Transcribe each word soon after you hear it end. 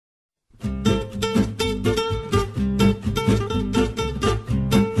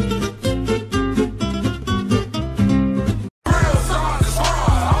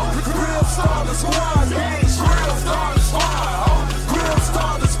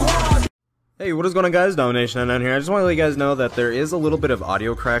Hey, what is going on, guys? Domination99 here. I just want to let you guys know that there is a little bit of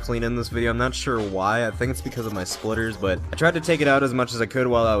audio crackling in this video. I'm not sure why. I think it's because of my splitters, but I tried to take it out as much as I could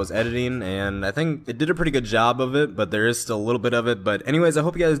while I was editing, and I think it did a pretty good job of it, but there is still a little bit of it. But anyways, I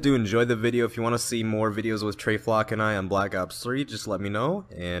hope you guys do enjoy the video. If you want to see more videos with Traeflock and I on Black Ops 3, just let me know,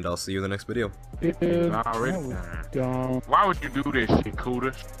 and I'll see you in the next video. Why would you do this shit,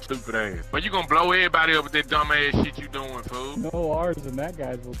 Cooter? Stupid ass. But you gonna blow everybody up with that dumb ass shit you doing, fool? No R's in that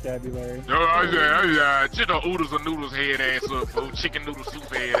guy's vocabulary. Shit the oodles and noodles head ass up, fool. Chicken noodle soup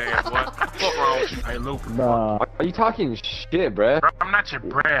head ass, boy. Fuck wrong with you? Hey, Luke. Nah. Are you talking shit, bruh? Bro, I'm not your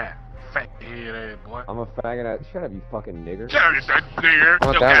brat. Fat head ass, boy. I'm a faggot ass. Shut up, you fucking nigger. Shut up, you nigger.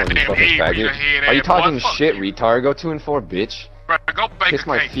 I'm not that one, you fucking faggot. Are you talking shit, retard? Go 2 and 4, bitch. Bro, go bake kiss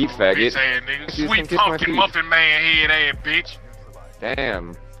my feet, faggot. Sweet pumpkin muffin man head ass, bitch.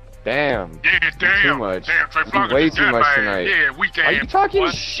 Damn. Damn. Yeah, damn. Too much. Damn, Traeflock. Way too much tonight. Yeah, weekend. Are you talking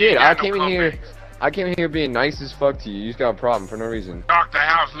shit? I came in here. Comebacks. I came in here being nice as fuck to you. You just got a problem for no reason. Dark the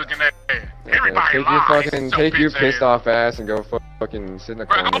house looking at that. Everybody Take your pissed off ass and go fucking sit in the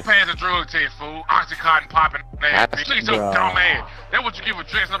corner. Bro, go pass a drug test, fool. Oxycontin popping ass. Look at your dumb ass. That's what you get for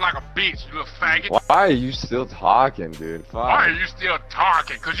dressing up like a bitch, you little faggot. Why are you still talking, dude? Fuck. Why are you still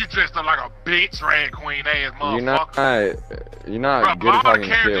talking? Cause you dressed up like a bitch, drag queen ass motherfucker. You're not good at talking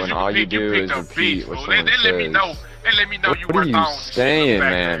shit when all you do is repeat what someone says. Let me know you What are you saying,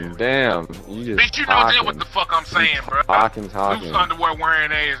 man? Damn. You just bitch, you know that what the fuck I'm saying, bro. Talking. Loose underwear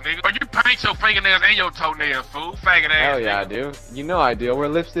wearing ass, nigga. Or you paint your fingernails and your toenails, fool. Faggot ass. Hell yeah, nigga. I do. You know I do. I wear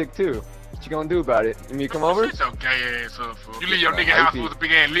lipstick too. What you gonna do about it? You mean come over? Shut your gay ass up, fool. You leave your nigga house with a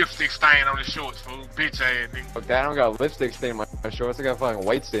big ass lipstick stain on his shorts, fool. Bitch ass nigga. Okay, I don't got a lipstick stain on my shorts. I got a fucking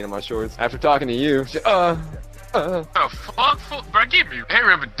white stain on my shorts. After talking to you, The fuck, fool? Bro, give me.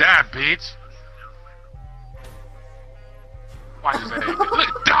 Harry ever die, bitch. Watch his ass.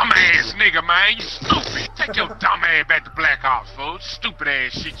 Look, dumb ass nigga, man. You stupid. Take your dumb ass back to Black Ops, fool. Stupid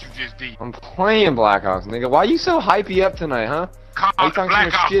ass shit you just did. I'm playing Black Ops, nigga. Why you so hypey up tonight, huh? Call it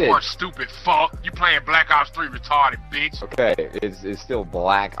Black Ops 1, stupid fuck. You playing Black Ops 3, retarded bitch. Okay, it's still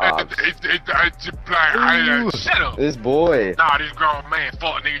Black Ops. Shut up. This boy. Nah, this grown man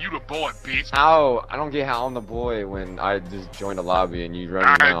fuck, nigga. You the boy, bitch. How? I don't get how I'm the boy when I just joined a lobby and you run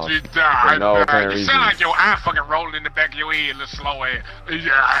your mouth for no apparent You reason. sound like your eye fucking rolling in the back of your head, little slow ass.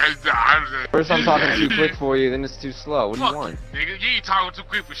 First I'm talking too quick for you, then it's too slow. What do you want? Nigga, you ain't talking too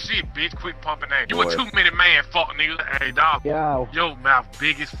quick for shit, bitch. Quick pumping ass. You Boy. a 2-minute man, fuck, nigga. Hey, dog. Yo. Your mouth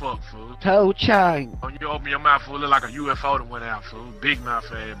big as fuck, fool. Toe chang. When you open your mouth, fool, look like a UFO that went out, fool. Big mouth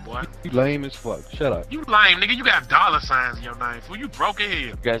ass, boy. You lame as fuck. Shut up. You lame, nigga. You got dollar signs in your name, fool. You broke as hell.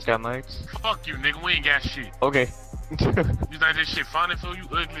 You guys got mics? Fuck you, nigga. We ain't got shit. Okay. You think this shit funny, fool? You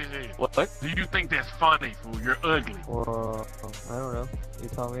ugly as hell. What? Do you think that's funny, fool? You're ugly. Well, I don't know. You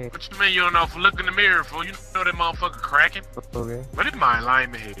tell me. What you mean you don't know? Fool, look in the mirror, fool. You know that motherfucker cracking? Okay. But it's my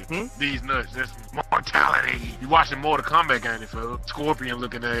lame head. These nuts. That's mortality. You watching Mortal Kombat, ain't it, fool? Scorpion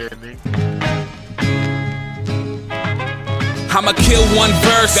looking at nigga. I'ma kill one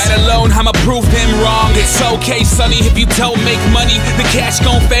verse, that alone I'ma prove them wrong. It's okay, sonny, if you don't make money, the cash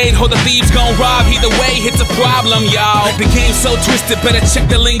gon' fade, or the thieves gon' rob. Either way, it's a problem, y'all. The game's so twisted, better check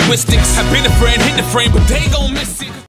the linguistics. I've been a friend, hit the frame, but they gon' miss it.